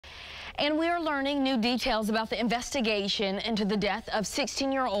And we are learning new details about the investigation into the death of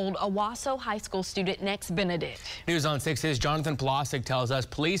 16-year-old Owasso High School student Nex Benedict. News on 6's Jonathan Polosic tells us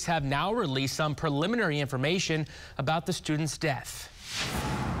police have now released some preliminary information about the student's death.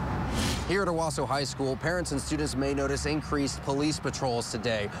 Here at Owasso High School, parents and students may notice increased police patrols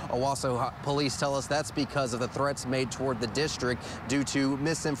today. Owasso police tell us that's because of the threats made toward the district due to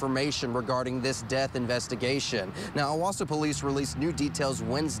misinformation regarding this death investigation. Now, Owasso police released new details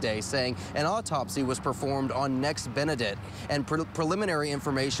Wednesday saying an autopsy was performed on Nex Benedict, and preliminary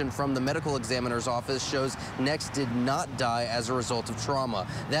information from the medical examiner's office shows Nex did not die as a result of trauma.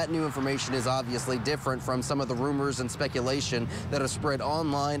 That new information is obviously different from some of the rumors and speculation that have spread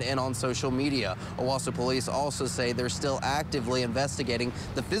online and on social media. Owasso police also say they're still actively investigating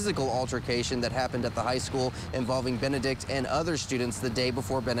the physical altercation that happened at the high school involving Benedict and other students the day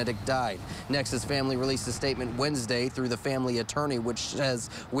before Benedict died. Nex's family released a statement Wednesday through the family attorney, which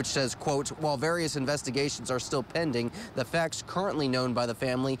says, quote, while various investigations are still pending, the facts currently known by the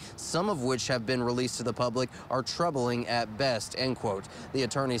family, some of which have been released to the public, are troubling at best, end quote. The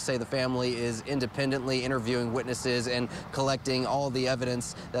attorneys say the family is independently interviewing witnesses and collecting all the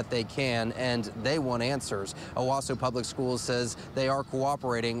evidence that they can, and they want answers. Owasso Public Schools says they are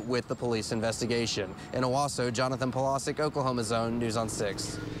cooperating with the police investigation. In Owasso, Jonathan Polosic, Oklahoma's Own, News on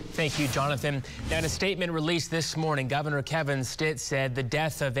 6. Thank you, Jonathan. Now, in a statement released this morning, Governor Kevin Stitt said the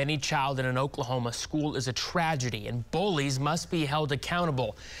death of any child in an Oklahoma school is a tragedy and bullies must be held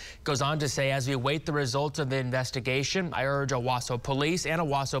accountable. Goes on to say, as we await the results of the investigation, I urge Owasso Police and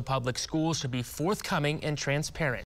Owasso Public Schools to be forthcoming and transparent.